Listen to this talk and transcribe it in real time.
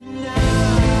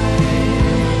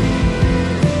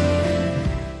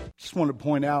wanted to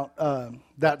point out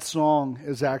that song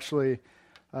is actually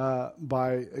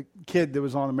by a kid that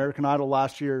was on American Idol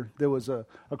last year. There was a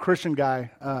Christian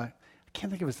guy. I can't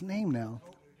think of his name now.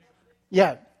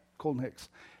 Yeah, Colton Hicks.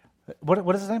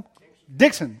 What is his name?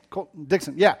 Dixon. Colton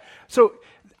Dixon. Yeah. So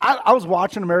I was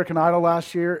watching American Idol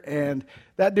last year, and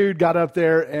that dude got up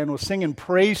there and was singing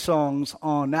praise songs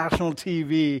on national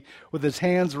TV with his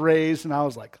hands raised, and I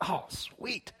was like, oh,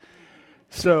 sweet.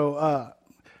 So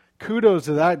kudos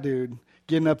to that dude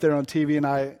getting up there on TV, and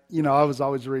I was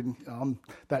always reading, I'm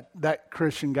that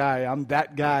Christian guy. I'm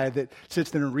that guy that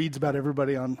sits there and reads about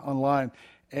everybody online.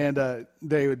 And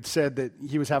they had said that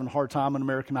he was having a hard time on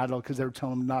American Idol because they were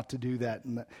telling him not to do that,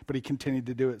 but he continued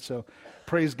to do it. So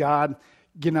praise God,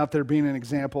 getting out there, being an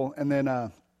example. And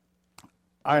then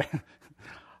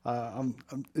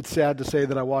it's sad to say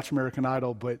that I watch American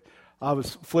Idol, but I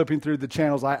was flipping through the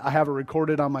channels. I have it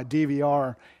recorded on my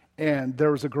DVR, and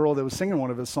there was a girl that was singing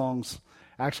one of his songs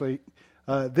actually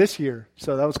this year.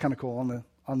 So that was kind of cool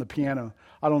on the piano.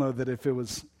 I don't know that if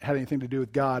it had anything to do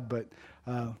with God, but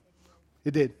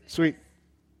it did. Sweet.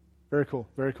 Very cool.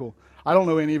 Very cool. I don't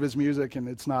know any of his music, and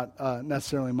it's not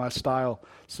necessarily my style.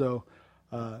 So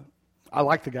I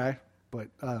like the guy, but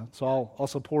so I'll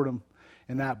support him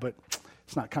in that. But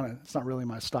it's not really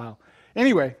my style.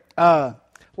 Anyway,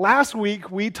 last week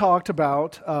we talked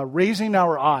about raising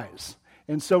our eyes,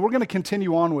 and so we're going to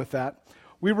continue on with that.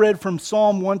 We read from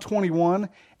Psalm 121,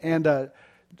 and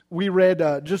we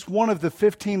read just one of the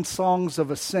 15 songs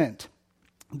of ascent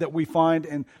that we find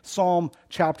in Psalm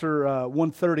chapter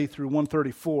 130 through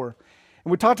 134.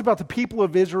 And we talked about the people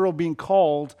of Israel being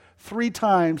called 3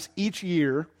 times each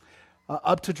year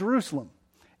up to Jerusalem,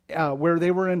 where they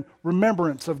were in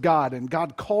remembrance of God, and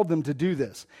God called them to do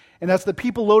this. And as the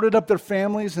people loaded up their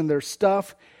families and their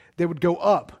stuff, they would go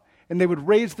up, and they would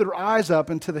raise their eyes up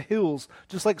into the hills,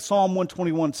 just like Psalm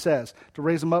 121 says, to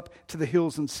raise them up to the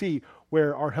hills and see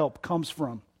where our help comes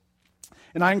from.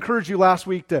 And I encouraged you last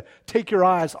week to take your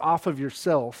eyes off of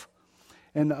yourself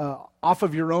and off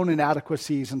of your own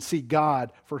inadequacies and see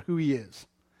God for who He is.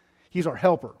 He's our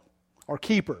helper, our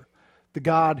keeper, the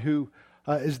God who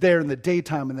is there in the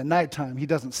daytime and the nighttime. He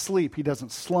doesn't sleep. He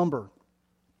doesn't slumber.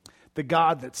 The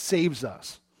God that saves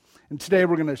us. And today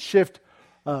we're going to shift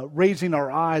raising our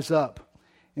eyes up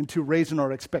into raising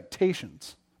our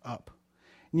expectations up.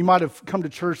 And you might have come to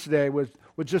church today with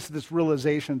just this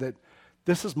realization that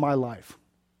this is my life.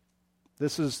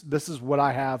 This is what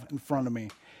I have in front of me.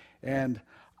 And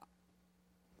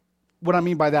what I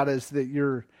mean by that is that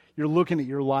you're looking at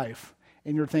your life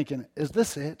and you're thinking, is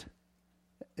this it?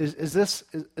 Is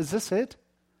this it?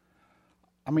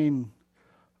 I mean,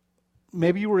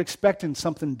 maybe you were expecting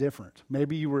something different.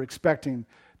 Maybe you were expecting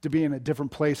to be in a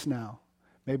different place now.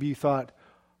 Maybe you thought,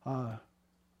 I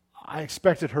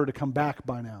expected her to come back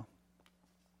by now.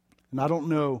 And I don't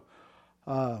know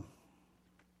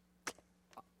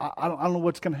I don't know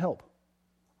what's going to help.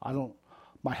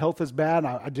 My health is bad.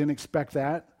 I didn't expect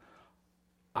that.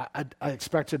 I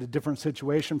expected a different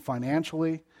situation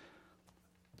financially.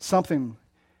 Something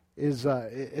is,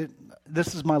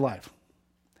 this is my life.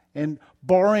 And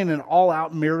barring an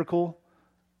all-out miracle,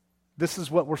 this is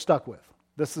what we're stuck with.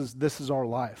 This is our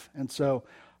life. And so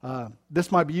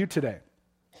this might be you today.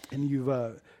 And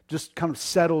you've just kind of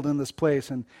settled in this place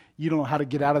and you don't know how to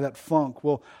get out of that funk.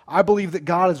 Well, I believe that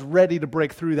God is ready to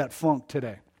break through that funk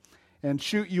today and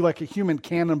shoot you like a human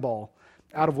cannonball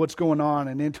out of what's going on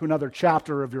and into another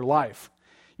chapter of your life.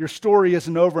 Your story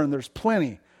isn't over, and there's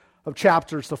plenty of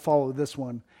chapters to follow this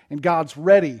one. And God's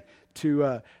ready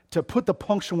to put the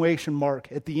punctuation mark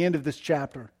at the end of this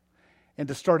chapter and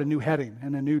to start a new heading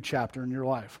and a new chapter in your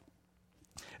life.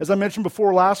 As I mentioned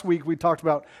before, last week we talked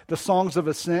about the songs of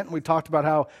ascent. We talked about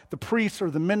how the priests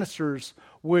or the ministers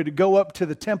would go up to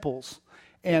the temples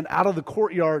and out of the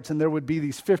courtyards, and there would be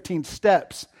these 15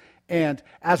 steps. And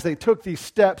as they took these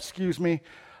steps,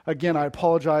 again, I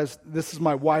apologize. This is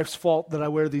my wife's fault that I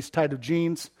wear these tight of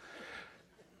jeans.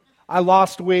 I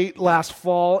lost weight last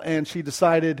fall, and she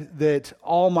decided that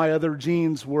all my other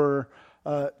jeans were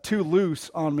too loose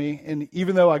on me. And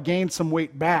even though I gained some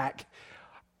weight back,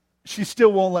 she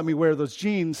still won't let me wear those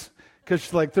jeans because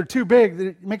she's like, they're too big.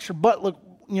 It makes your butt look,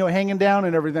 hanging down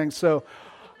and everything. So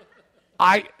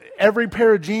every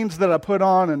pair of jeans that I put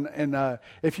on, and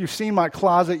if you've seen my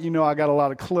closet, you know I got a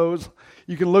lot of clothes.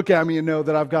 You can look at me and know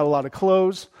that I've got a lot of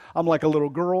clothes. I'm like a little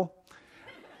girl.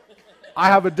 I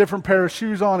have a different pair of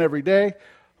shoes on every day,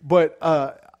 but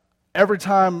every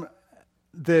time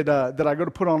that I go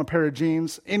to put on a pair of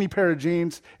jeans, any pair of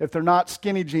jeans, if they're not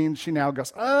skinny jeans, she now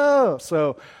goes, oh.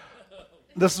 So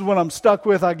this is what I'm stuck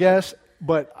with, I guess.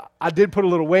 But I did put a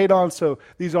little weight on, so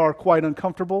these are quite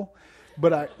uncomfortable.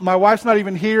 But my wife's not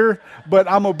even here, but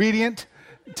I'm obedient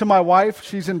to my wife.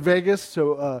 She's in Vegas,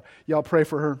 so y'all pray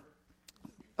for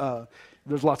her.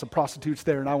 There's lots of prostitutes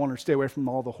there, and I want her to stay away from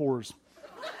all the whores.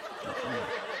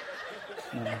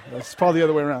 No, that's probably the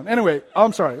other way around. Anyway,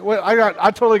 I'm sorry. Well,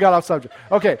 I totally got off subject.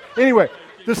 Okay. Anyway,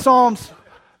 the songs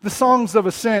of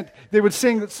ascent. They would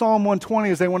sing Psalm 120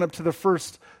 as they went up to the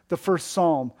first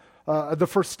psalm, the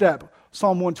first step,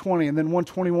 Psalm 120, and then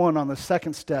 121 on the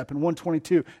second step, and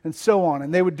 122, and so on.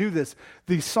 And they would do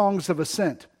these songs of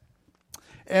ascent,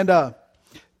 and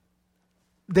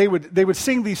they would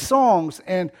sing these songs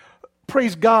and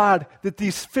praise God that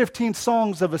these 15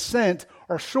 songs of ascent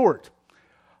are short.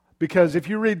 Because if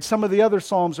you read some of the other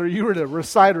psalms, or you were to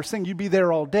recite or sing, you'd be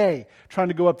there all day trying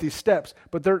to go up these steps.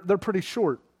 But they're pretty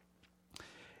short.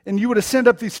 And you would ascend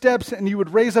up these steps, and you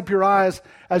would raise up your eyes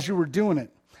as you were doing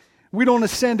it. We don't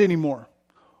ascend anymore.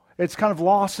 It's kind of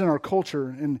lost in our culture,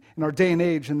 in our day and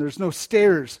age, and there's no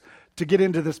stairs to get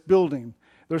into this building.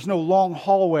 There's no long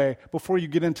hallway before you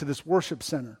get into this worship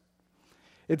center.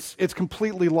 It's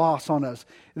completely lost on us.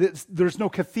 There's no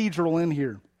cathedral in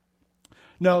here.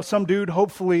 No, some dude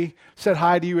hopefully said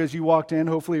hi to you as you walked in.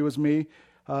 Hopefully it was me.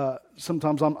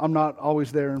 Sometimes I'm not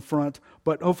always there in front.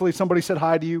 But hopefully somebody said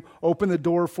hi to you, opened the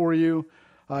door for you.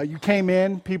 You came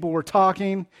in, people were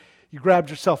talking. You grabbed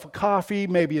yourself a coffee,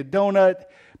 maybe a donut.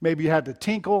 Maybe you had to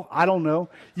tinkle. I don't know.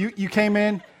 You came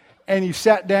in and you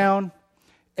sat down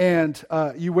and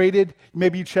you waited.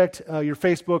 Maybe you checked your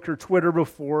Facebook or Twitter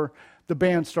before the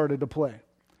band started to play.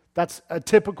 That's a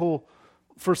typical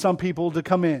for some people to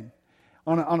come in.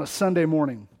 On a Sunday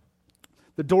morning.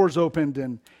 The doors opened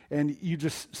and you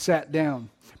just sat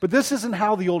down. But this isn't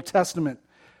how the Old Testament,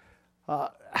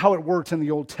 how it worked in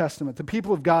the Old Testament. The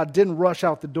people of God didn't rush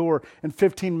out the door and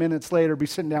 15 minutes later be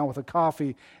sitting down with a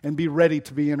coffee and be ready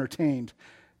to be entertained.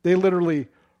 They literally,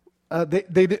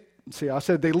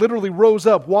 they literally rose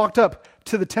up, walked up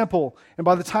to the temple, and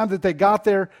by the time that they got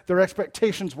there, their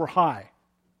expectations were high.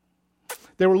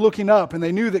 They were looking up and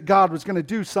they knew that God was going to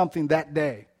do something that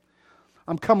day.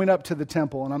 I'm coming up to the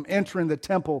temple, and I'm entering the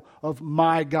temple of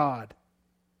my God.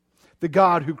 The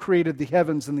God who created the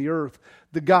heavens and the earth.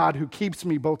 The God who keeps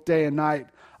me both day and night.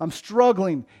 I'm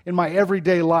struggling in my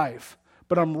everyday life,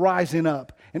 but I'm rising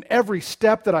up. And every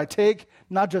step that I take,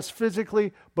 not just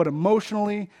physically, but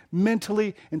emotionally,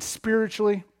 mentally, and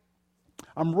spiritually,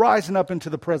 I'm rising up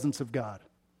into the presence of God.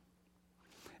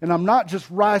 And I'm not just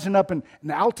rising up in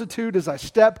altitude as I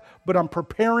step, but I'm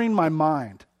preparing my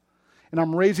mind. And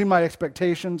I'm raising my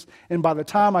expectations, and by the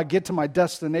time I get to my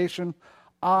destination,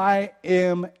 I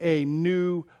am a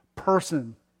new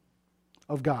person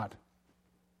of God.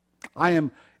 I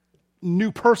am a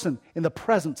new person in the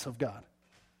presence of God.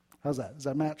 How's that? Does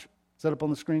that match? Is that up on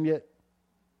the screen yet?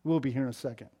 We'll be here in a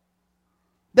second.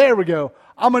 There we go.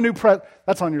 I'm a new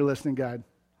That's on your listening guide.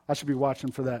 I should be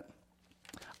watching for that.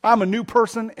 I'm a new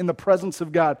person in the presence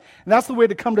of God. And that's the way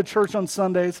to come to church on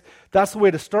Sundays. That's the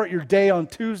way to start your day on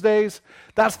Tuesdays.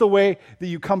 That's the way that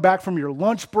you come back from your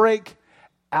lunch break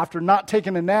after not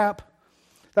taking a nap.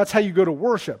 That's how you go to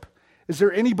worship. Is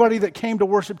there anybody that came to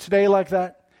worship today like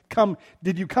that?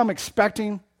 Did you come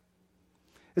expecting?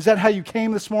 Is that how you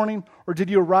came this morning? Or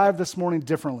did you arrive this morning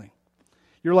differently?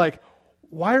 You're like,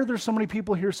 why are there so many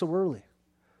people here so early?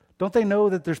 Don't they know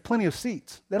that there's plenty of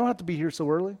seats? They don't have to be here so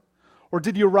early. Or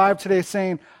did you arrive today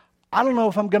saying, I don't know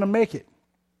if I'm going to make it.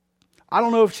 I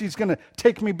don't know if she's going to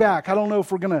take me back. I don't know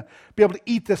if we're going to be able to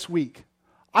eat this week.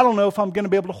 I don't know if I'm going to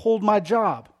be able to hold my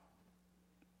job.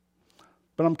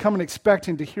 But I'm coming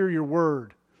expecting to hear your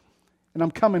word. And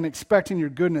I'm coming expecting your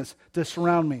goodness to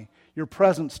surround me, your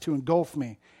presence to engulf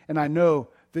me. And I know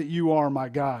that you are my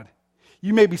God.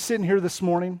 You may be sitting here this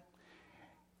morning,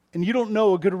 and you don't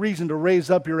know a good reason to raise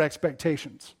up your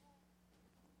expectations.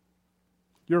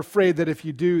 You're afraid that if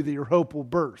you do, that your hope will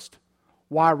burst.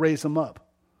 Why raise them up?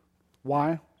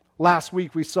 Why? Last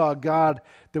week we saw a God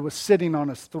that was sitting on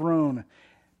his throne,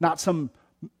 not some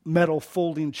metal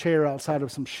folding chair outside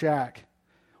of some shack.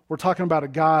 We're talking about a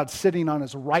God sitting on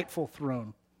his rightful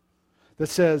throne that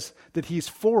says that he's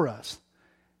for us,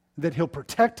 that he'll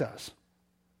protect us,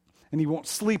 and he won't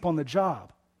sleep on the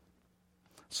job.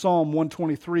 Psalm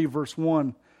 123 verse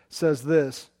 1 says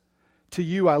this, "To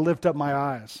you I lift up my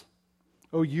eyes,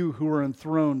 O you who are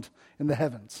enthroned in the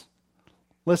heavens."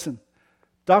 Listen,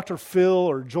 Dr. Phil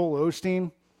or Joel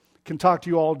Osteen can talk to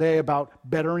you all day about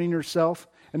bettering yourself,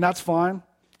 and that's fine.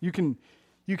 You can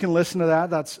listen to that.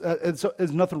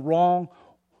 There's nothing wrong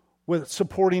with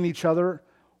supporting each other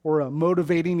or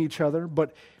motivating each other.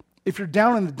 But if you're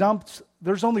down in the dumps,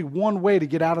 there's only one way to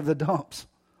get out of the dumps.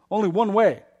 Only one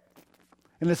way.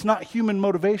 And it's not human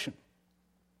motivation.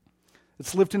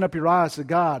 It's lifting up your eyes to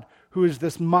God, who is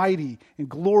this mighty and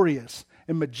glorious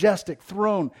and majestic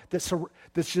throne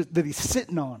that he's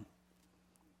sitting on.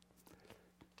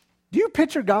 Do you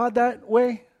picture God that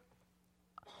way?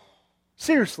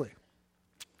 Seriously.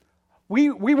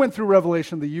 We went through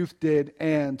Revelation, the youth did,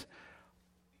 and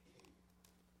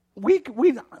we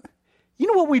you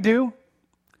know what we do?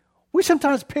 We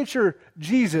sometimes picture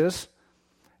Jesus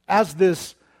as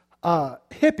this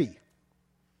hippie,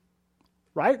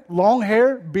 right? Long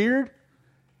hair, beard,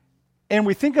 and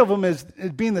we think of him as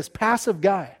being this passive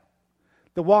guy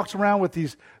that walks around with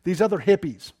these other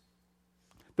hippies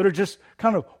that are just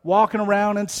kind of walking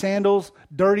around in sandals,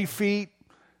 dirty feet,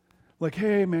 like,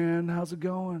 hey man, how's it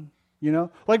going? You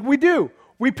know, like we do.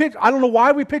 I don't know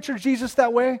why we picture Jesus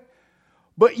that way,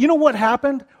 but you know what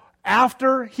happened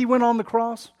after he went on the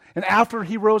cross and after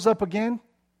he rose up again?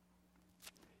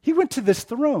 He went to this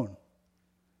throne.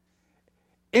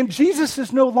 And Jesus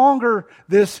is no longer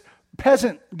this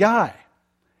peasant guy.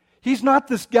 He's not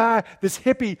this guy, this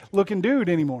hippie-looking dude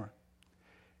anymore.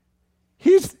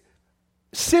 He's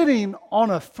sitting on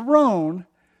a throne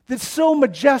that's so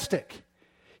majestic.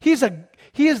 He is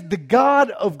the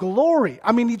God of glory.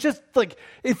 I mean,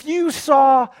 if you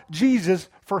saw Jesus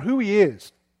for who he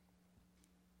is,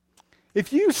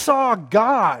 if you saw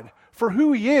God for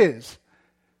who he is,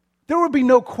 there would be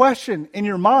no question in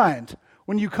your mind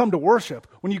when you come to worship,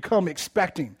 when you come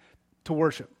expecting to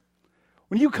worship.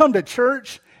 When you come to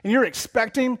church and you're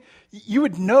expecting, you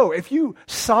would know if you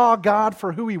saw God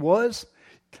for who he was,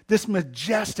 this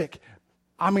majestic,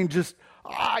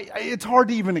 it's hard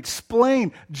to even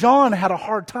explain. John had a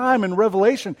hard time in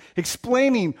Revelation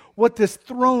explaining what this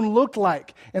throne looked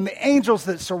like and the angels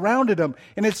that surrounded him.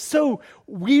 And it's so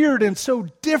weird and so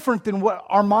different than what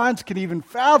our minds could even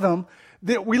fathom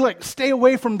that we stay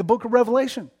away from the book of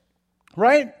Revelation,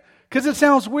 right? Because it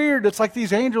sounds weird. It's like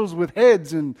these angels with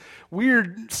heads and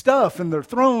weird stuff and their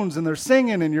thrones and they're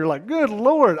singing and you're like, good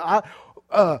Lord,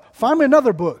 find me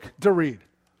another book to read.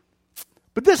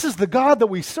 But this is the God that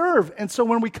we serve. And so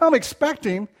when we come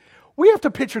expecting, we have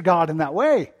to picture God in that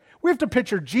way. We have to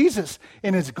picture Jesus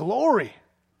in his glory.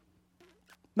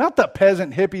 Not the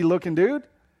peasant hippie looking dude.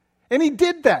 And he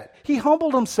did that. He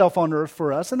humbled himself on earth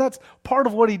for us, and that's part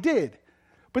of what he did.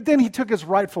 But then he took his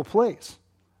rightful place.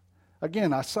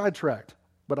 Again, I sidetracked,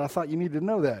 but I thought you needed to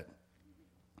know that.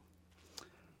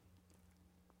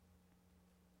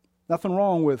 Nothing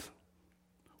wrong with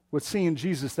seeing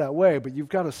Jesus that way, but you've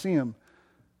got to see him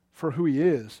for who he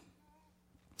is.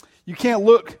 You can't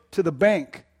look to the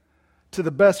bank, to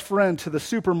the best friend, to the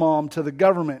supermom, to the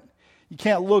government. You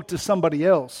can't look to somebody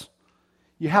else.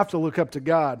 You have to look up to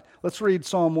God. Let's read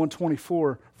Psalm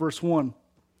 124, verse 1.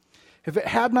 If it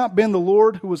had not been the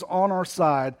Lord who was on our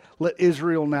side, let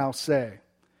Israel now say.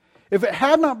 If it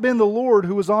had not been the Lord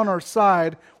who was on our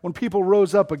side when people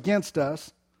rose up against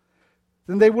us,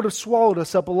 then they would have swallowed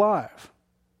us up alive.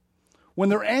 When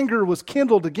their anger was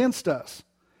kindled against us,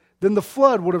 then the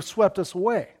flood would have swept us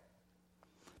away.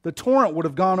 The torrent would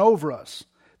have gone over us.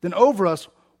 Then over us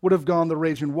would have gone the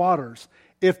raging waters,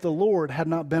 if the Lord had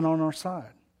not been on our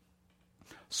side.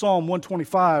 Psalm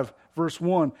 125, verse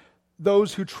 1.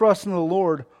 Those who trust in the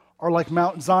Lord are like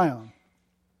Mount Zion,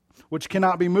 which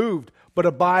cannot be moved, but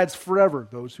abides forever.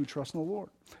 Those who trust in the Lord.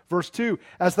 Verse 2.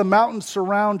 As the mountains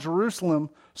surround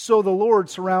Jerusalem, so the Lord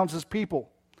surrounds his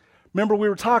people. Remember, we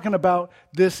were talking about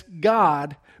this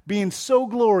God being so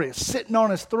glorious, sitting on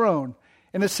his throne.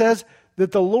 And it says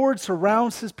that the Lord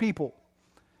surrounds his people.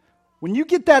 When you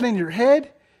get that in your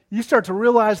head, you start to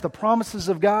realize the promises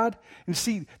of God and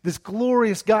see this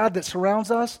glorious God that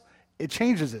surrounds us. It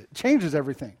changes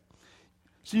everything.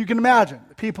 So you can imagine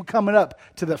the people coming up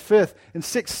to the 5th and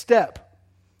 6th step,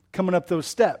 coming up those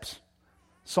steps.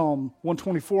 Psalm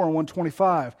 124 and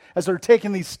 125, as they're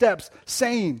taking these steps,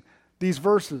 saying these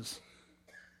verses.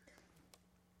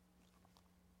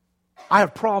 I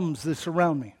have problems that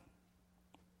surround me.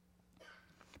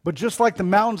 But just like the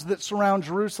mountains that surround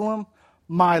Jerusalem,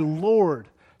 my Lord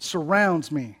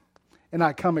surrounds me, and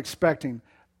I come expecting.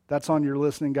 That's on your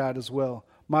listening guide as well.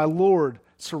 My Lord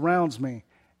surrounds me,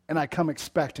 and I come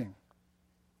expecting.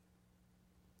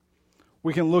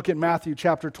 We can look at Matthew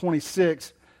chapter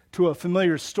 26 to a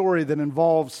familiar story that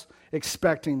involves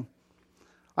expecting.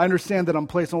 I understand that I'm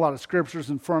placing a lot of scriptures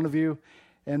in front of you,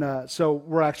 and so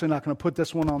we're actually not going to put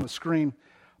this one on the screen,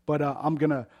 but I'm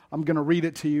gonna read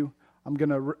it to you. I'm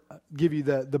gonna give you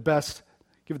the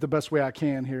best way I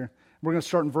can here. We're going to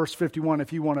start in verse 51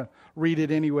 if you want to read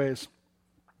it anyways.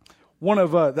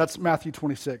 That's Matthew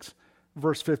 26.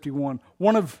 verse 51.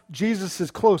 One of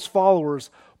Jesus' close followers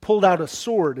pulled out a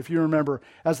sword, if you remember,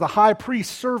 as the high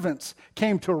priest's servants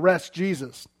came to arrest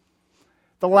Jesus.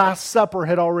 The Last Supper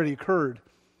had already occurred.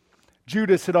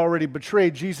 Judas had already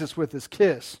betrayed Jesus with his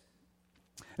kiss.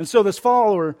 And so this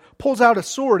follower pulls out a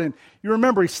sword, and you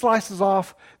remember he slices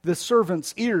off the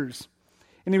servant's ears.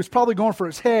 And he was probably going for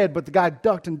his head, but the guy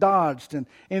ducked and dodged and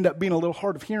ended up being a little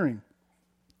hard of hearing.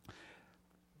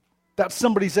 That's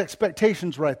somebody's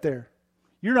expectations right there.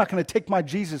 You're not going to take my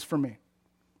Jesus from me.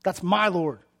 That's my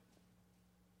Lord.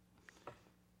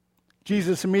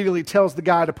 Jesus immediately tells the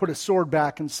guy to put his sword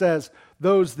back and says,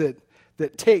 those that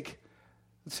take,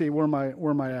 let's see, where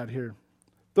am I at here?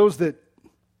 Those that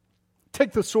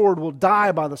take the sword will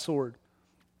die by the sword.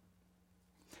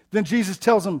 Then Jesus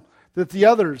tells him that the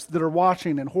others that are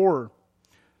watching in horror,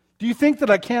 do you think that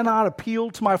I cannot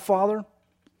appeal to my Father?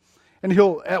 And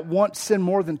he'll at once send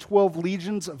more than 12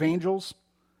 legions of angels?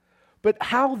 But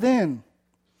how then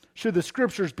should the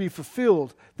scriptures be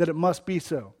fulfilled that it must be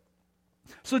so?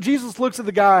 So Jesus looks at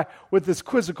the guy with this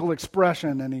quizzical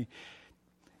expression, and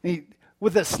he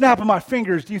with a snap of my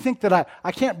fingers, do you think that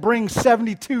I can't bring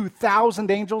 72,000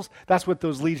 angels? That's what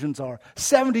those legions are.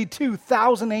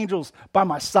 72,000 angels by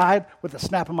my side with a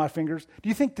snap of my fingers. Do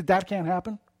you think that can't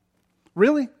happen?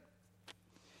 Really?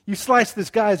 You slice this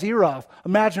guy's ear off.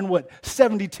 Imagine what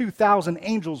 72,000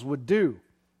 angels would do.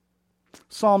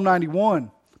 Psalm 91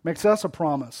 makes us a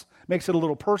promise, makes it a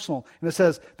little personal. And it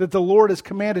says that the Lord has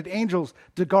commanded angels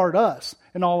to guard us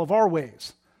in all of our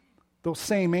ways. Those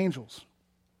same angels.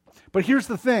 But here's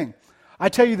the thing. I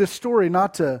tell you this story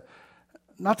not to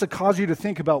cause you to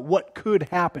think about what could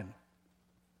happen.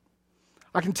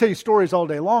 I can tell you stories all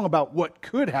day long about what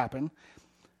could happen,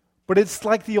 but it's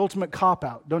like the ultimate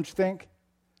cop-out, don't you think?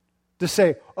 To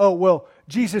say, oh, well,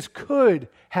 Jesus could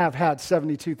have had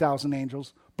 72,000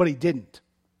 angels, but he didn't.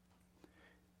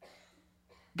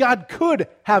 God could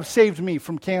have saved me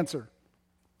from cancer,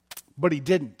 but he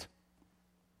didn't.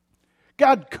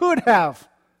 God could have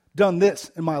done this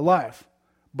in my life,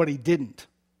 but he didn't.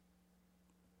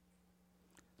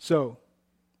 So,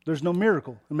 there's no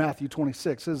miracle in Matthew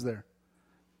 26, is there?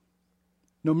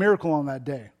 No miracle on that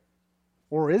day.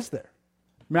 Or is there?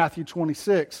 Matthew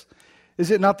 26. Is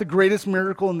it not the greatest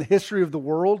miracle in the history of the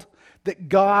world that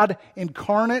God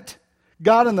incarnate,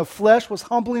 God in the flesh, was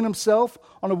humbling himself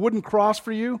on a wooden cross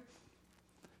for you?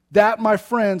 That, my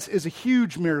friends, is a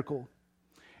huge miracle.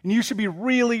 And you should be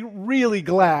really, really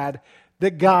glad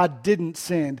that God didn't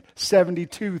send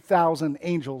 72,000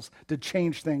 angels to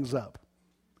change things up.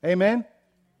 Amen?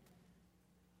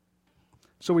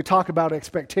 So we talk about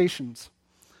expectations.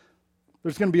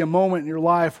 There's going to be a moment in your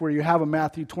life where you have a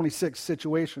Matthew 26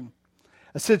 situation.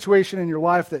 A situation in your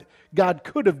life that God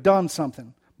could have done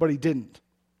something, but he didn't.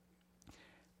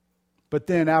 But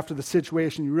then after the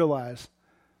situation, you realize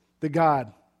that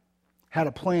God had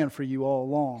a plan for you all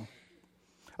along.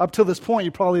 Up till this point,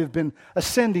 you probably have been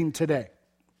ascending today.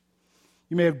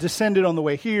 You may have descended on the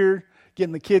way here,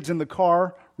 getting the kids in the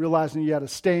car, realizing you had a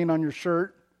stain on your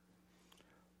shirt.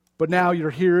 But now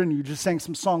you're here and you just sang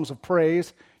some songs of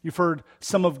praise. You've heard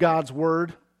some of God's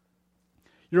word.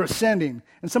 You're ascending.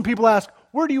 And some people ask,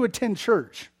 where do you attend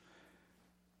church?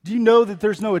 Do you know that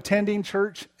there's no attending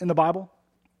church in the Bible?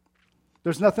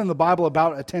 There's nothing in the Bible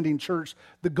about attending church.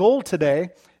 The goal today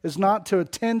is not to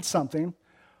attend something,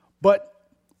 but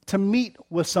to meet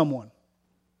with someone.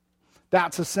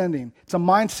 That's ascending. It's a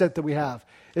mindset that we have.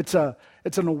 It's an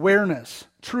awareness.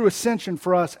 True ascension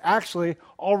for us actually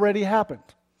already happened.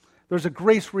 There's a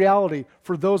grace reality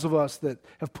for those of us that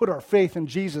have put our faith in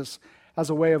Jesus as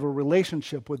a way of a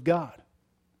relationship with God.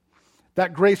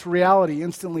 That grace reality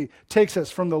instantly takes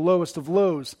us from the lowest of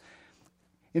lows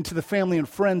into the family and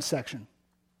friends section.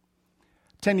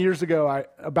 About 10 years ago,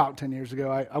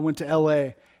 I went to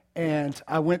L.A. and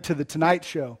I went to the Tonight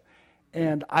Show.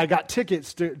 And I got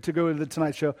tickets to go to the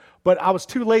Tonight Show, but I was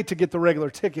too late to get the regular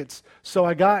tickets. So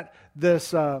I got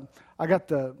this, the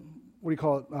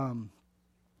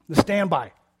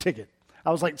standby ticket.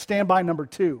 I was like standby number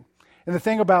 2. And the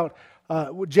thing about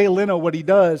Jay Leno, what he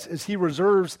does is he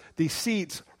reserves these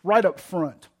seats right up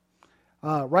front,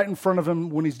 right in front of him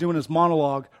when he's doing his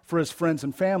monologue for his friends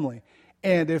and family.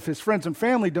 And if his friends and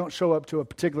family don't show up to a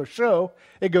particular show,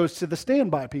 it goes to the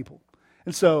standby people.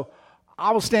 And so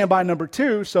I was standby number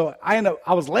 2, so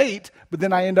I was late, but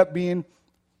then I end up being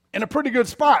in a pretty good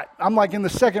spot. I'm like in the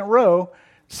second row,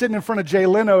 sitting in front of Jay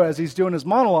Leno as he's doing his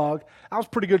monologue. I was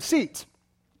pretty good seats.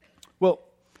 Well,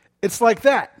 it's like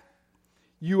that.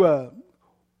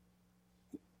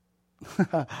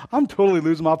 I'm totally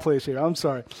losing my place here. I'm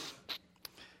sorry.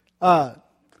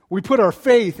 We put our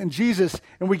faith in Jesus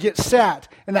and we get sat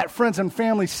in that friends and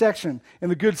family section in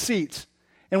the good seats,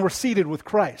 and we're seated with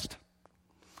Christ.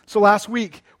 So last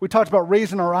week, we talked about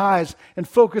raising our eyes and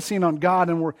focusing on God,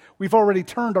 and we've already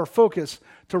turned our focus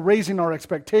to raising our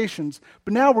expectations,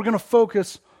 but now we're going to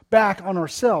focus back on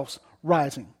ourselves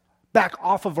rising, back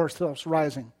off of ourselves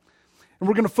rising, and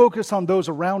we're going to focus on those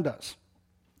around us.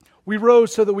 We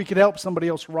rose so that we could help somebody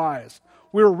else rise.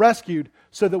 We were rescued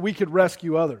so that we could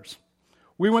rescue others.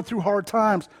 We went through hard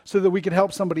times so that we could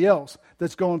help somebody else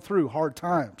that's going through hard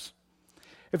times.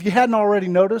 If you hadn't already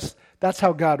noticed, that's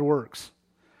how God works.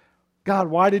 God,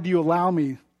 why did you allow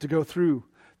me to go through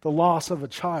the loss of a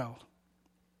child?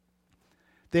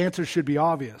 The answer should be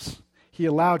obvious. He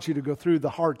allowed you to go through the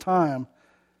hard time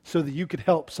so that you could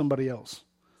help somebody else.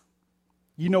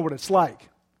 You know what it's like.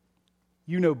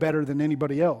 You know better than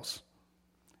anybody else.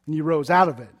 And you rose out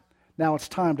of it. Now it's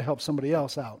time to help somebody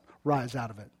else out, rise out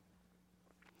of it.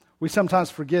 We sometimes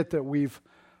forget that we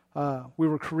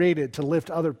were created to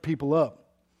lift other people up.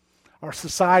 Our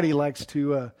society likes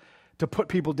to put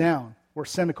people down. We're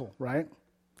cynical, right?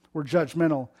 We're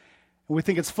judgmental. And we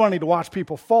think it's funny to watch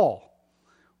people fall.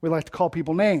 We like to call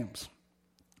people names.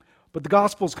 But the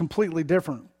gospel is completely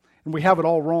different, and we have it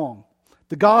all wrong.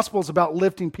 The gospel is about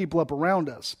lifting people up around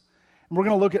us. And we're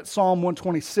going to look at Psalm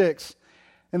 126.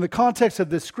 And the context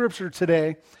of this scripture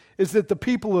today is that the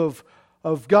people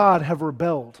of God have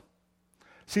rebelled.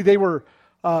 See, they were,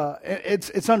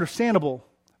 it's understandable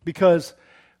because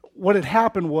what had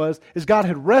happened is God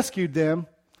had rescued them,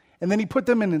 and then he put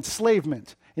them in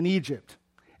enslavement in Egypt.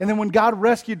 And then when God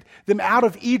rescued them out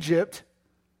of Egypt,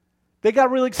 they got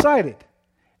really excited.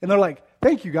 And they're like,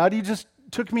 thank you, God, you just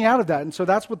took me out of that. And so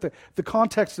that's what the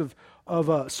context of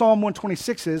Psalm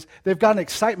 126 is. They've got an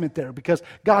excitement there because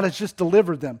God has just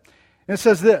delivered them. And it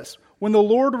says this, when the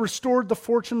Lord restored the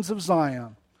fortunes of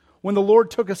Zion, when the Lord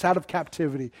took us out of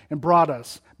captivity and brought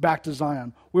us back to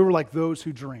Zion, we were like those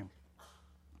who dream.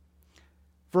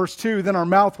 Verse 2, then our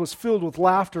mouth was filled with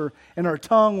laughter and our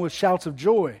tongue with shouts of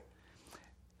joy.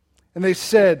 And they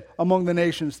said among the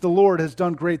nations, the Lord has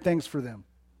done great things for them.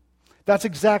 That's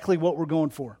exactly what we're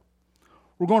going for.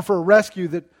 We're going for a rescue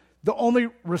that the only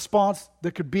response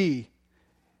that could be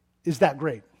is that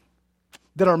great.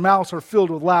 That our mouths are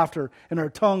filled with laughter and our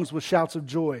tongues with shouts of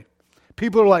joy.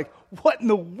 People are like, what in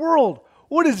the world?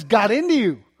 What has got into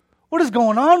you? What is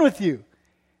going on with you?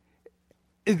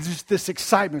 It's just this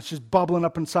excitement just bubbling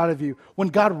up inside of you. When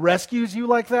God rescues you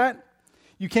like that,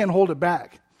 you can't hold it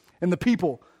back. And the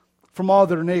people from all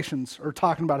other nations are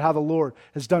talking about how the Lord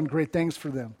has done great things for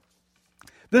them.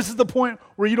 This is the point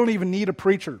where you don't even need a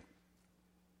preacher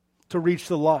to reach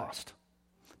the lost.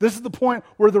 This is the point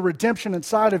where the redemption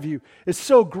inside of you is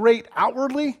so great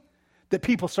outwardly that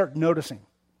people start noticing.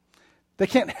 They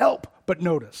can't help but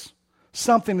notice.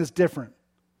 Something is different.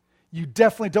 You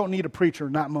definitely don't need a preacher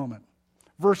in that moment.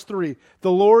 Verse 3,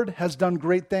 the Lord has done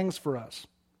great things for us.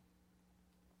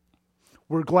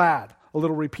 We're glad. A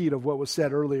little repeat of what was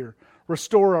said earlier.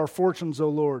 Restore our fortunes, O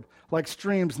Lord, like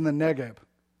streams in the Negeb.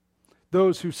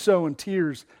 Those who sow in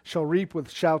tears shall reap with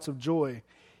shouts of joy.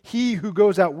 He who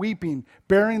goes out weeping,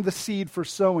 bearing the seed for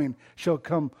sowing, shall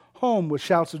come home with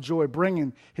shouts of joy,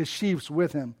 bringing his sheaves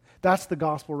with him. That's the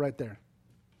gospel right there.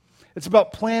 It's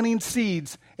about planting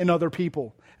seeds in other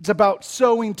people. It's about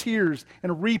sowing tears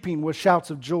and reaping with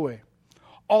shouts of joy.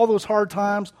 All those hard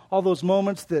times, all those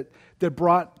moments that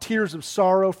brought tears of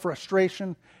sorrow,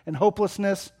 frustration, and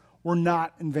hopelessness were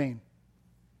not in vain.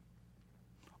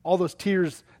 All those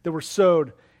tears that were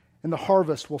sowed, and the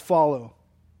harvest will follow.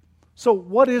 So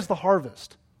what is the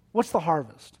harvest? What's the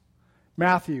harvest?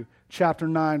 Matthew chapter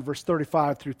 9, verse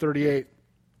 35 through 38.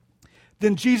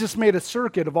 Then Jesus made a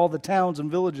circuit of all the towns and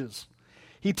villages.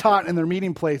 He taught in their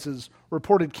meeting places,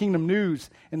 reported kingdom news,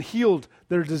 and healed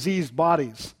their diseased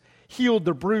bodies, healed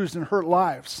their bruised and hurt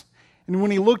lives. And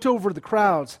when he looked over the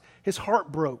crowds, his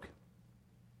heart broke.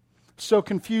 So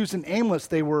confused and aimless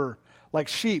they were, like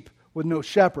sheep with no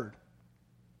shepherd.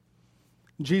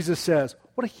 Jesus says,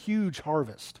 what a huge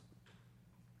harvest.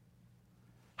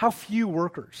 How few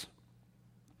workers.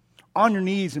 On your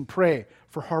knees and pray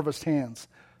for harvest hands.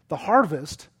 The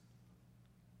harvest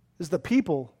is the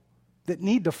people that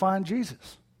need to find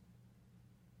Jesus,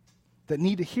 that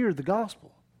need to hear the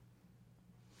gospel.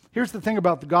 Here's the thing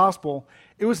about the gospel.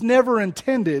 It was never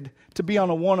intended to be on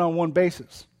a one-on-one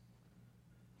basis.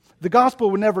 The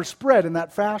gospel would never spread in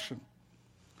that fashion.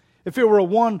 If it were a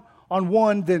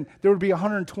one-on-one, then there would be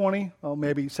 120,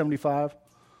 maybe 75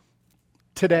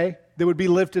 today that would be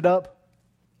lifted up.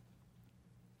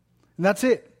 And that's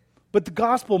it. But the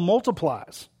gospel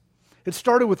multiplies. It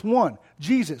started with one,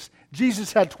 Jesus.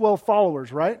 Jesus had 12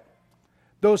 followers, right?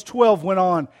 Those 12 went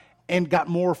on and got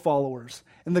more followers.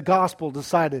 And the gospel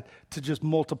decided to just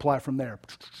multiply from there.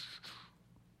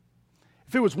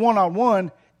 If it was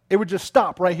one-on-one, it would just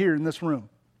stop right here in this room.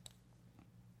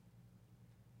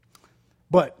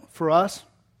 But for us,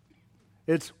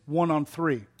 it's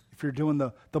 1-on-3. If you're doing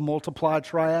the multiplied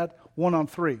triad,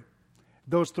 1-on-3.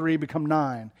 Those 3 become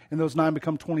 9, and those 9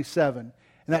 become 27,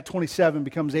 and that 27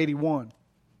 becomes 81.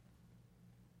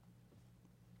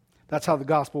 That's how the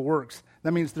gospel works.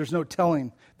 That means there's no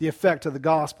telling the effect of the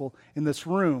gospel in this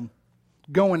room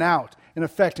going out and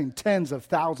affecting tens of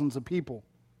thousands of people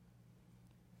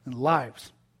and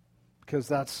lives,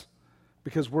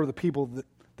 because we're the people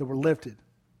that were lifted.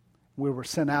 We were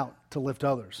sent out to lift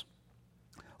others.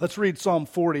 Let's read Psalm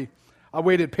 40. I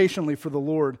waited patiently for the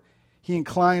Lord. He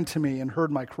inclined to me and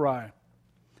heard my cry.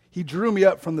 He drew me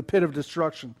up from the pit of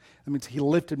destruction. That means he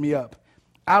lifted me up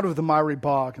out of the miry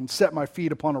bog and set my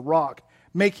feet upon a rock,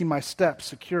 making my steps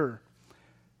secure.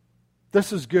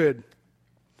 This is good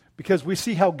because we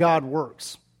see how God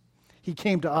works. He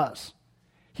came to us.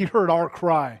 He heard our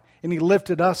cry, and he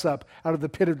lifted us up out of the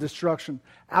pit of destruction,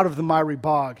 out of the miry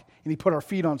bog, and he put our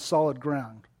feet on solid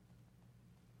ground.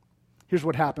 Here's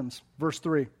what happens. Verse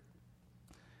 3.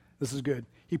 This is good.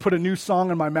 He put a new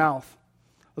song in my mouth,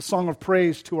 a song of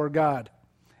praise to our God.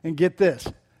 And get this,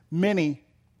 many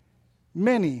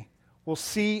will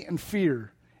see and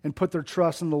fear and put their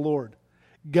trust in the Lord.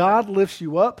 God lifts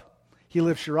you up. He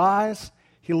lifts your eyes.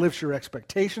 He lifts your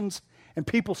expectations. And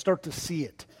people start to see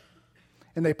it.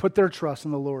 And they put their trust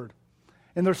in the Lord.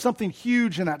 And there's something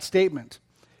huge in that statement.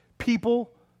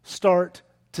 People start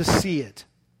to see it.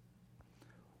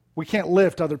 We can't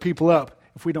lift other people up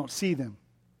if we don't see them.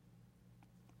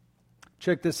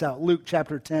 Check this out. Luke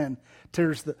chapter 10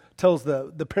 tells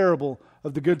the parable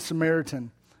of the Good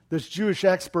Samaritan. This Jewish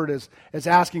expert is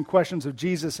asking questions of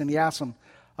Jesus, and he asks him,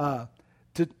 and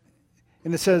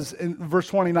it says, in verse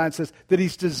 29, it says, that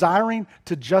he's desiring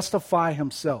to justify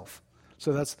himself.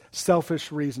 So that's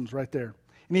selfish reasons right there.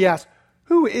 And he asks,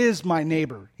 who is my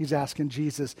neighbor? He's asking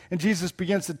Jesus. And Jesus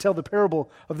begins to tell the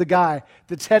parable of the guy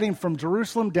that's heading from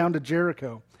Jerusalem down to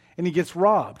Jericho. And he gets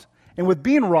robbed. And with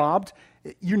being robbed,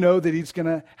 you know that he's going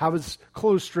to have his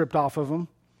clothes stripped off of him.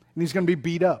 And he's going to be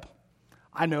beat up.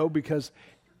 I know, because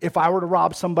if I were to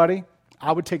rob somebody,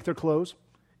 I would take their clothes,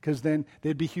 because then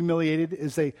they'd be humiliated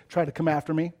as they try to come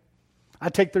after me.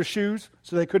 I'd take their shoes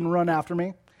so they couldn't run after me.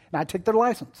 And I'd take their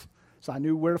license so I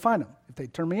knew where to find them if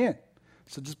they'd turn me in.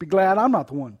 So just be glad I'm not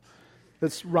the one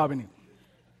that's robbing you.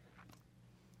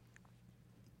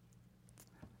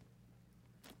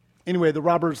 Anyway, the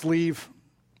robbers leave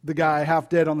the guy half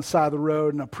dead on the side of the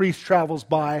road, and a priest travels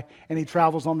by, and he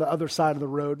travels on the other side of the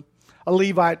road. A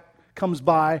Levite comes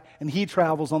by, and he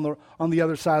travels on the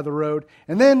other side of the road.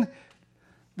 And then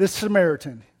this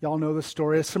Samaritan, y'all know this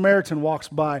story, a Samaritan walks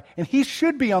by, and he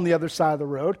should be on the other side of the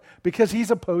road because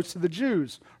he's opposed to the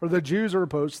Jews, or the Jews are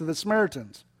opposed to the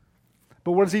Samaritans.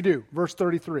 But what does he do? Verse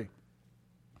 33.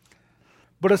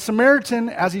 But a Samaritan,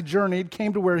 as he journeyed,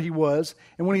 came to where he was,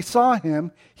 and when he saw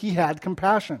him, he had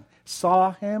compassion.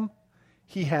 Saw him,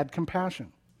 he had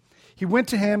compassion. He went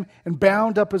to him and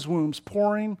bound up his wounds,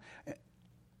 pouring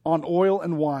on oil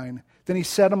and wine. Then he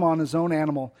set him on his own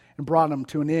animal and brought him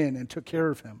to an inn and took care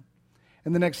of him.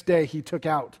 And the next day he took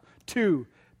out 2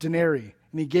 denarii,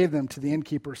 and he gave them to the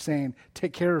innkeeper, saying,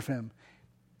 take care of him,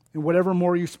 and whatever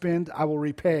more you spend, I will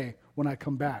repay when I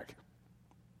come back.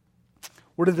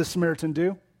 What did the Samaritan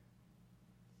do?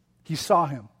 He saw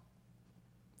him.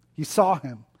 He saw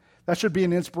him. That should be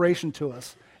an inspiration to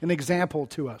us, an example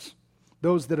to us.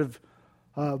 Those that have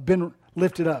been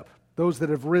lifted up, those that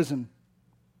have risen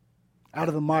out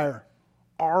of the mire.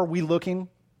 Are we looking?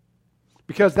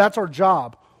 Because that's our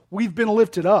job. We've been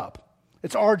lifted up.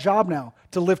 It's our job now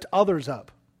to lift others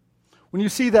up. When you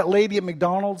see that lady at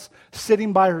McDonald's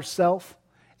sitting by herself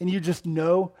and you just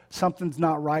know something's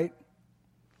not right,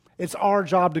 it's our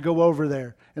job to go over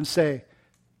there and say,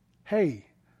 hey,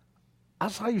 I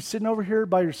saw you sitting over here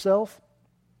by yourself.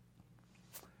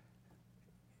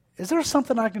 Is there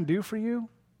something I can do for you?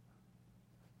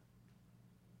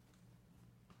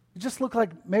 You just look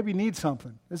like maybe you need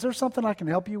something. Is there something I can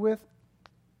help you with?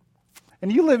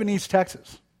 And you live in East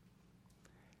Texas.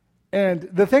 And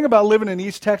the thing about living in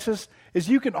East Texas is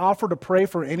you can offer to pray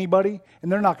for anybody,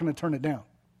 and they're not going to turn it down.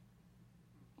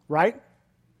 Right?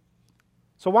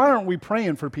 So why aren't we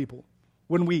praying for people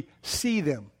when we see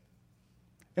them?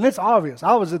 And it's obvious.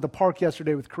 I was at the park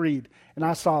yesterday with Creed, and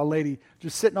I saw a lady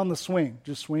just sitting on the swing,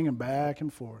 just swinging back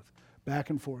and forth, back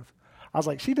and forth. I was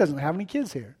like, she doesn't have any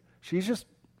kids here. She's just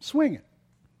swinging.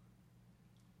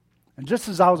 And just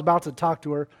as I was about to talk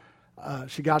to her,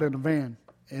 she got in a van,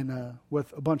 and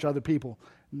with a bunch of other people.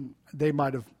 They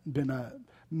might have been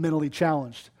mentally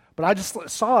challenged. But I just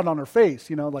saw it on her face,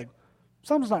 like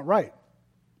something's not right.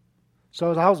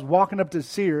 So as I was walking up to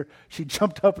see her, she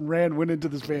jumped up and ran, went into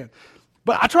this van.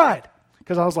 But I tried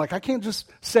because I was like, I can't just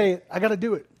say it. I got to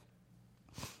do it.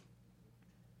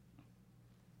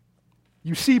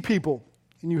 You see people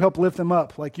and you help lift them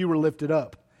up like you were lifted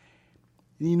up.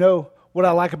 And you know what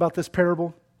I like about this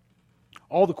parable?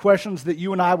 All the questions that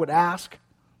you and I would ask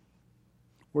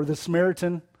where the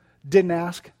Samaritan didn't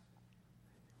ask.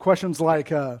 Questions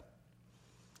like,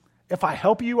 if I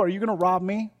help you, are you going to rob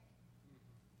me?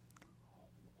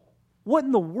 What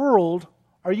in the world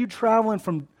are you traveling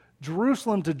from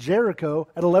Jerusalem to Jericho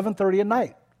at 11:30 at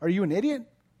night? Are you an idiot?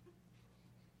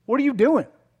 What are you doing?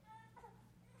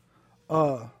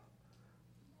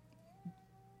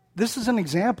 This is an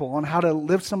example on how to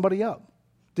lift somebody up.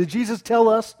 Did Jesus tell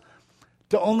us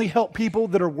to only help people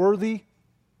that are worthy?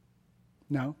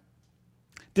 No.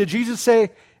 Did Jesus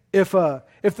say, if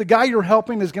the guy you're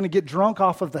helping is going to get drunk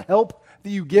off of the help that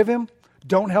you give him,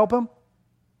 don't help him?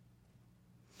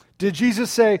 Did Jesus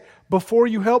say, before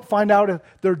you help, find out if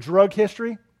their drug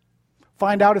history?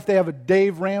 Find out if they have a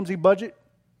Dave Ramsey budget?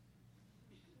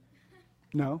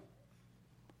 No.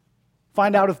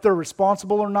 Find out if they're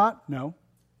responsible or not? No.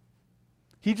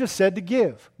 He just said to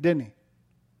give, didn't he?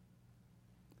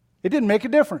 It didn't make a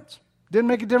difference. Didn't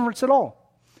make a difference at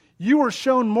all. You were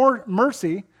shown more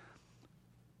mercy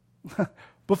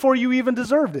before you even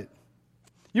deserved it.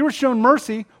 You were shown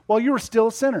mercy while you were still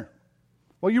a sinner,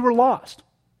 while you were lost.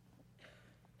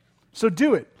 So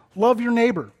do it. Love your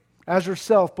neighbor as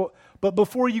yourself. But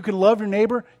before you can love your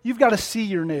neighbor, you've got to see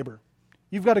your neighbor.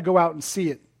 You've got to go out and see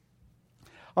it.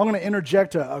 I'm going to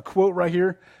interject a quote right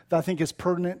here that I think is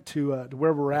pertinent to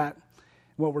where we're at,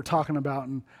 what we're talking about.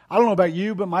 And I don't know about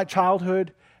you, but my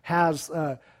childhood has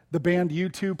the band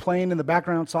U2 playing in the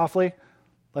background softly,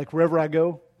 like wherever I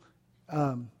go.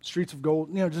 Streets of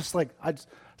Gold, just like I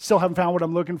still haven't found what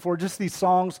I'm looking for. Just these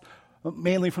songs,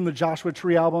 mainly from the Joshua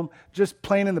Tree album, just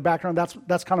playing in the background.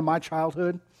 That's kind of my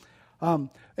childhood.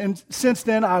 And since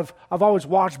then, I've always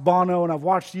watched Bono and I've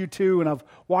watched U2 and I've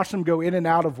watched them go in and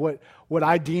out of what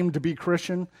I deem to be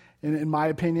Christian, in my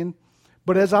opinion.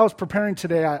 But as I was preparing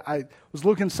today, I was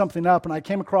looking something up and I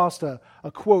came across a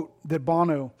quote that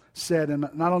Bono said, and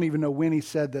I don't even know when he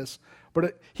said this,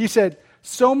 but he said,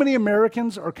 "So many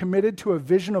Americans are committed to a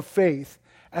vision of faith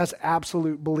as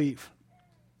absolute belief.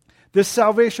 This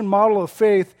salvation model of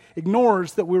faith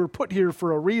ignores that we were put here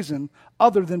for a reason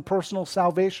other than personal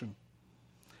salvation.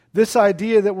 This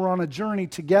idea that we're on a journey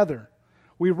together,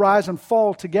 we rise and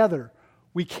fall together,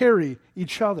 we carry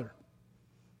each other."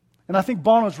 And I think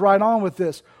Bono's right on with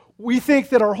this. We think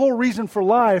that our whole reason for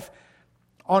life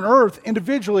on earth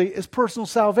individually is personal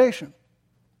salvation.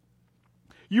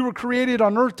 You were created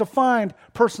on earth to find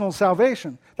personal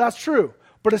salvation. That's true,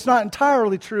 but it's not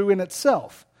entirely true in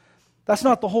itself. That's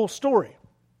not the whole story.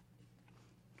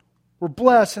 We're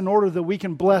blessed in order that we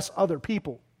can bless other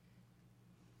people.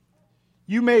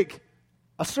 You make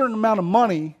a certain amount of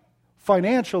money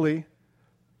financially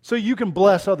so you can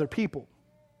bless other people.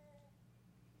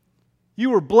 You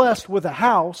were blessed with a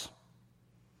house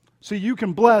so you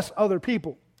can bless other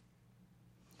people.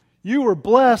 You were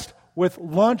blessed with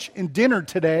lunch and dinner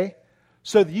today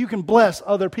so that you can bless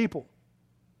other people.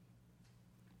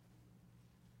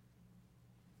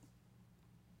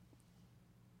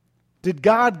 Did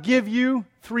God give you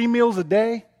 3 meals a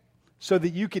day so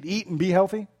that you could eat and be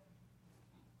healthy?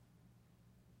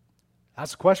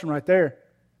 That's the question right there.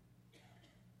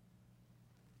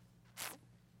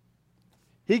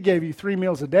 He gave you 3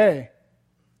 meals a day,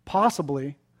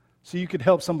 possibly, so you could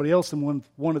help somebody else in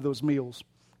one of those meals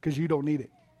because you don't need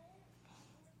it.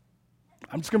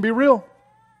 I'm just going to be real.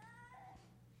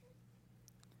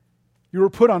 You were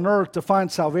put on earth to find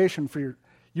salvation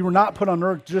You were not put on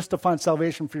earth just to find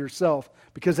salvation for yourself,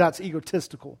 because that's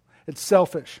egotistical. It's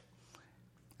selfish.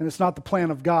 And it's not the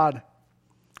plan of God.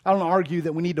 I don't argue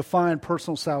that we need to find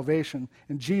personal salvation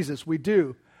in Jesus. We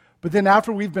do. But then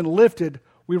after we've been lifted,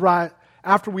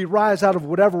 after we rise out of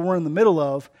whatever we're in the middle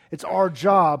of, it's our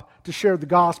job to share the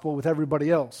gospel with everybody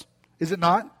else. Is it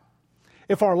not?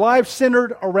 If our life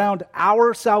centered around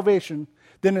our salvation,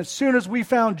 then as soon as we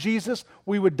found Jesus,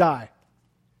 we would die.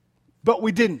 But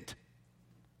we didn't.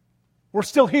 We're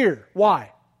still here.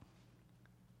 Why?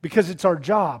 Because it's our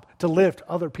job to lift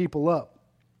other people up.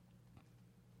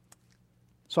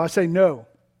 So I say no.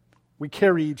 We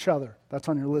carry each other. That's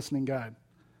on your listening guide.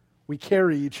 We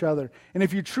carry each other. And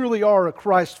if you truly are a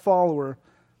Christ follower,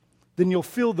 then you'll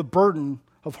feel the burden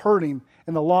of hurting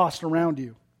and the lost around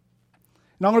you.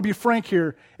 And I'm going to be frank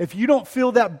here. If you don't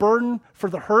feel that burden for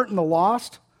the hurt and the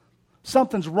lost,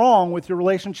 something's wrong with your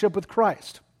relationship with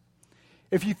Christ.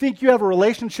 If you think you have a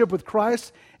relationship with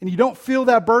Christ and you don't feel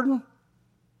that burden,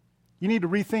 you need to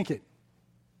rethink it.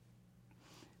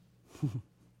 And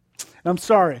I'm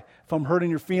sorry if I'm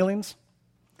hurting your feelings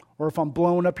or if I'm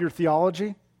blowing up your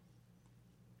theology,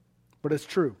 but it's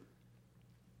true.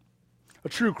 A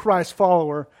true Christ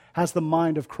follower has the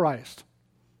mind of Christ.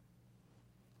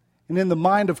 And in the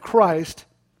mind of Christ,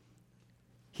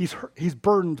 he's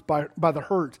burdened by the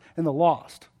hurt and the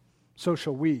lost. So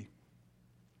shall we.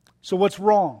 So what's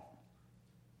wrong?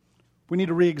 We need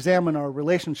to re-examine our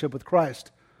relationship with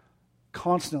Christ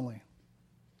constantly.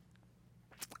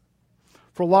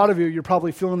 For a lot of you, you're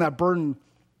probably feeling that burden,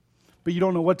 but you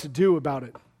don't know what to do about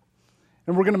it.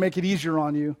 And we're going to make it easier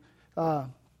on you.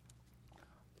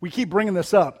 We keep bringing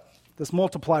this up, this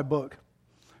Multiply book.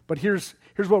 But here's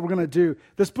what we're going to do.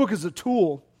 This book is a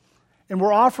tool, and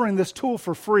we're offering this tool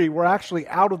for free. We're actually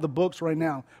out of the books right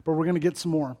now, but we're going to get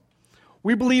some more.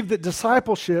 We believe that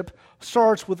discipleship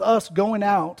starts with us going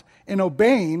out and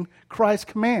obeying Christ's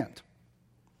command.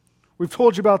 We've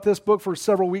told you about this book for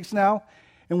several weeks now,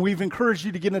 and we've encouraged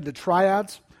you to get into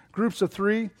triads, groups of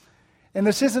 3. And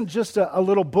this isn't just a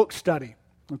little book study,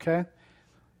 okay?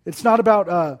 It's not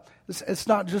about, it's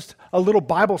not just a little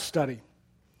Bible study.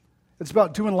 It's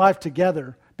about doing life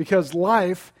together because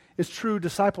life is true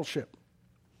discipleship.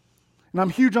 And I'm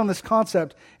huge on this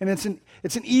concept, and it's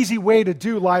an easy way to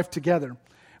do life together.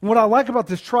 And what I like about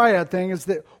this triad thing is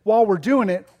that while we're doing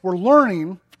it, we're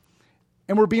learning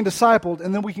and we're being discipled,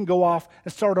 and then we can go off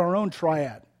and start our own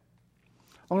triad.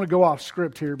 I'm going to go off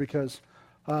script here because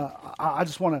I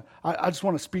just want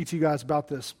to speak to you guys about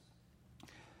this.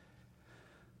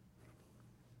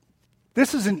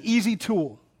 This is an easy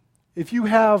tool. If you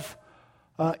have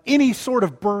any sort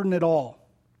of burden at all,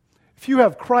 if you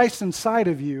have Christ inside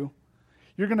of you,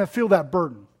 you're going to feel that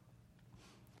burden.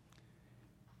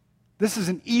 This is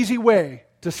an easy way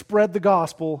to spread the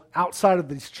gospel outside of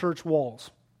these church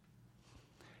walls.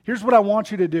 Here's what I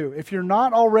want you to do. If you're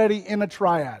not already in a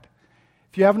triad,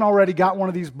 if you haven't already got one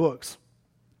of these books,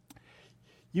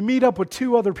 you meet up with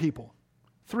 2 other people,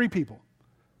 3 people.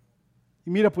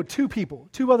 You meet up with 2 people,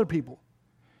 2 other people.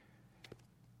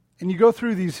 And you go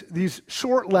through these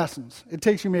short lessons. It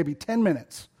takes you maybe 10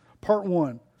 minutes. Part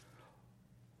 1.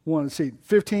 Let's see,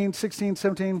 15, 16,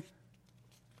 17.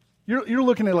 You're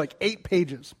looking at like 8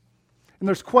 pages. And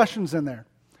there's questions in there.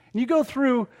 And you go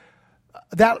through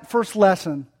that first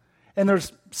lesson, and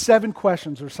there's 7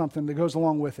 questions or something that goes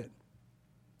along with it.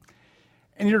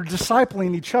 And you're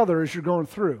discipling each other as you're going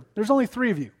through. There's only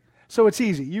 3 of you. So it's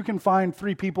easy. You can find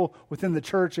 3 people within the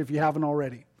church if you haven't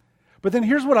already. But then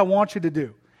here's what I want you to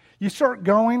do. You start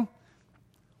going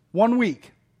 1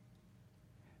 week.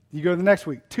 You go the next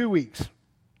week, 2 weeks.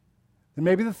 Then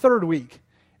maybe the 3rd week.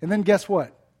 And then guess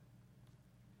what?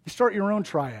 You start your own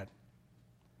triad.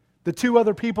 The 2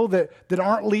 other people that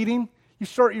aren't leading, you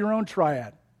start your own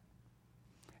triad.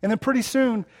 And then pretty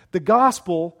soon, the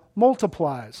gospel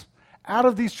multiplies out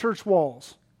of these church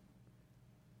walls.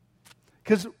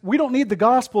 Because we don't need the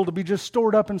gospel to be just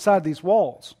stored up inside these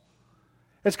walls.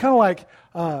 It's kind of like,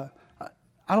 I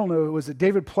don't know, was it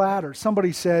David Platt or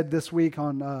somebody said this week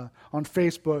on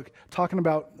Facebook, talking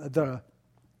about the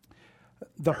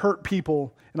hurt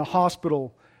people in a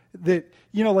hospital, that,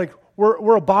 you know, like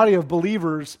we're a body of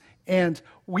believers, and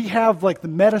we have like the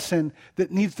medicine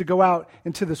that needs to go out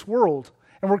into this world,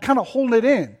 and we're kind of holding it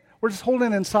in. We're just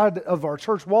holding it inside of our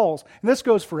church walls, and this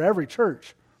goes for every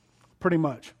church, pretty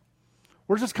much.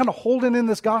 We're just kind of holding in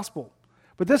this gospel,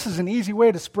 but this is an easy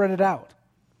way to spread it out.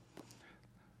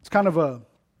 It's kind of an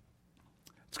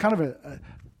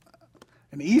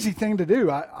easy thing to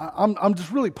do. I'm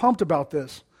just really pumped about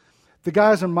this. The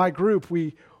guys in my group,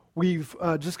 we've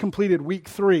just completed week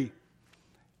 3,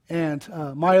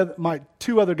 and my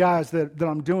 2 other guys that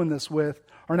I'm doing this with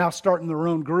are now starting their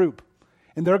own group,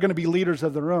 and they're going to be leaders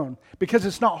of their own because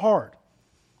it's not hard.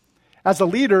 As a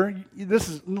leader,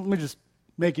 let me just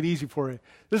make it easy for you.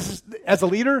 As a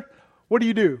leader, what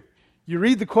do? You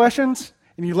read the questions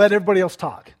and you let everybody else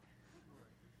talk,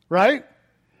 right?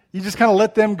 You just kind of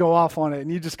let them go off on it,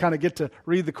 and you just kind of get to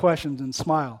read the questions and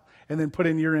smile, and then put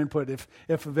in your input if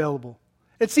available.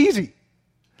 It's easy.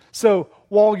 So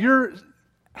while you're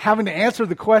having to answer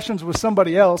the questions with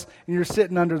somebody else, and you're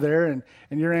sitting under there, and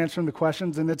you're answering the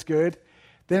questions, and it's good,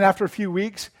 then after a few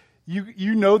weeks,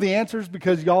 you know the answers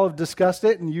because y'all have discussed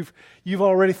it, and you've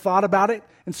already thought about it,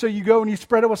 and so you go and you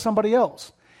spread it with somebody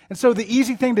else. And so the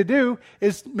easy thing to do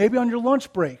is maybe on your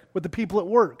lunch break with the people at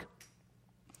work.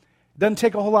 It doesn't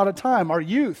take a whole lot of time. Our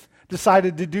youth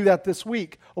decided to do that this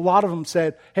week. A lot of them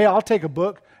said, hey, I'll take a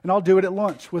book and I'll do it at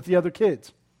lunch with the other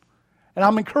kids. And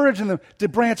I'm encouraging them to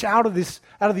branch out of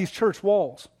these church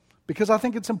walls because I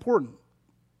think it's important.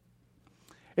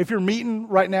 If you're meeting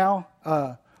right now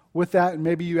with that, and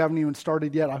maybe you haven't even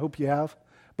started yet, I hope you have.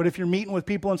 But if you're meeting with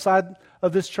people inside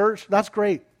of this church, that's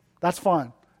great. That's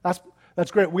fine.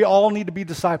 That's great. We all need to be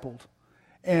discipled.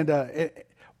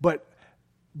 But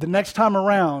the next time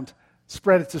around,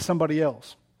 spread it to somebody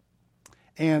else.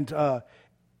 And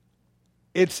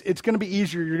it's going to be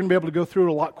easier. You're going to be able to go through it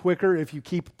a lot quicker if you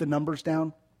keep the numbers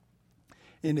down.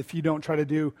 And if you don't try to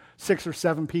do 6 or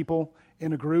 7 people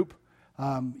in a group,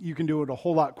 you can do it a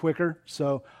whole lot quicker.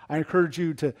 So I encourage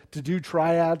you to do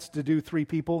triads, to do 3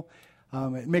 people.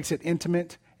 It makes it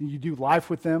intimate, and you do life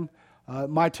with them.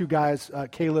 My 2 guys,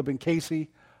 Caleb and Casey,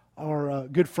 are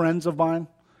good friends of mine.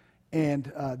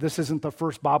 And this isn't the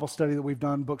first Bible study that we've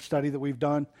done, book study that we've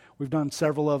done. We've done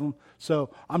several of them. So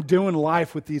I'm doing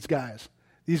life with these guys.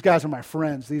 These guys are my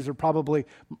friends. These are probably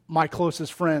my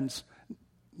closest friends,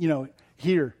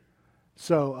 here.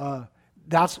 So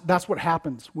that's what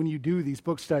happens when you do these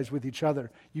book studies with each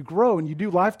other. You grow and you do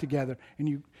life together, and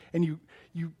you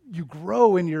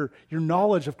grow in your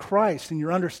knowledge of Christ and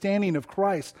your understanding of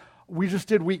Christ. We just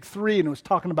did week 3, and it was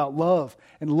talking about love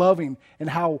and loving and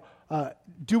how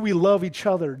do we love each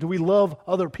other? Do we love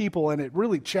other people? And it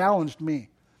really challenged me.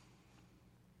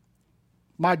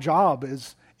 My job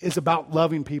is about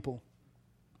loving people,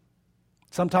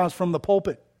 sometimes from the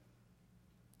pulpit.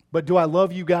 But do I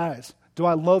love you guys? Do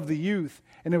I love the youth?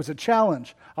 And it was a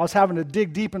challenge. I was having to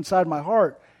dig deep inside my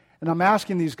heart, and I'm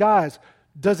asking these guys,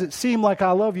 does it seem like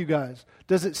I love you guys?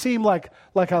 Does it seem like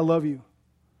I love you?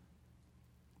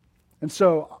 And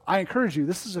so I encourage you,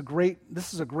 this is a great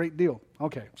deal.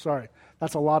 Okay, sorry.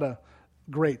 That's a lot of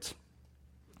greats.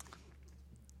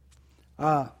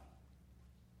 Let's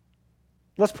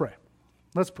pray.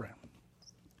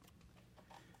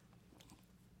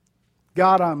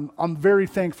 God, I'm very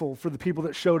thankful for the people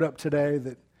that showed up today,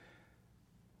 that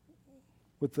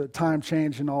with the time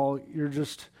change and all,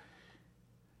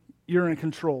 you're in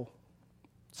control.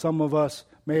 Some of us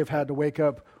may have had to wake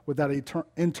up with that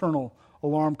internal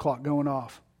alarm clock going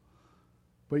off,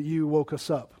 but you woke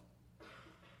us up.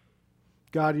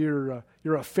 God, you're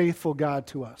a faithful God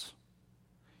to us.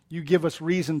 You give us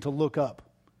reason to look up.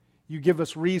 You give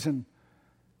us reason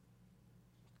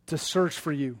to search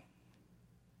for you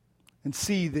and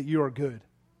see that you are good.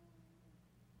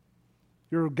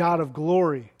 You're a God of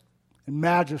glory and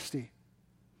majesty.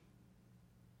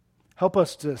 Help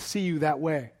us to see you that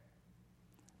way,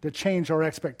 to change our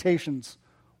expectations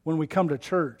when we come to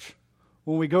church,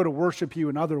 when we go to worship you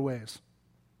in other ways.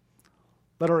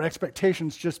 Let our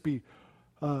expectations just be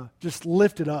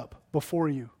lifted up before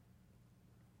you.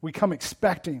 We come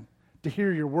expecting to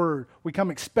hear your word. We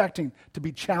come expecting to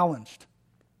be challenged.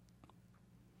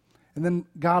 And then,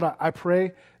 God, I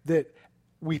pray that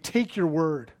we take your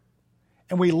word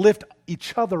and we lift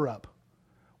each other up.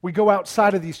 We go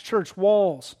outside of these church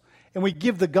walls and we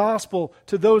give the gospel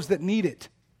to those that need it.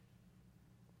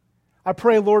 I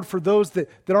pray, Lord, for those that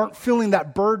aren't feeling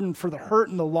that burden for the hurt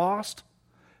and the lost.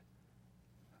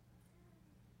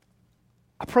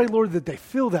 I pray, Lord, that they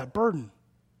feel that burden,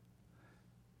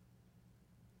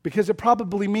 because it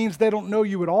probably means they don't know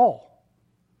you at all.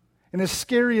 And as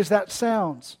scary as that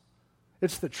sounds,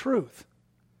 it's the truth.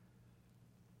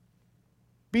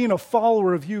 Being a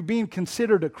follower of you, being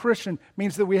considered a Christian,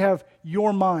 means that we have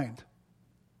your mind.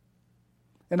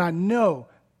 And I know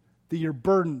that you're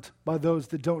burdened by those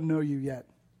that don't know you yet.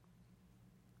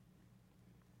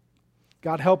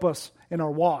 God, help us in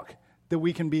our walk that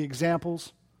we can be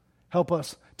examples. Help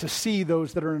us to see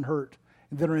those that are in hurt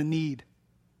and that are in need.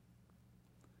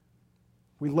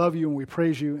 We love you and we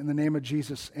praise you in the name of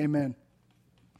Jesus. Amen.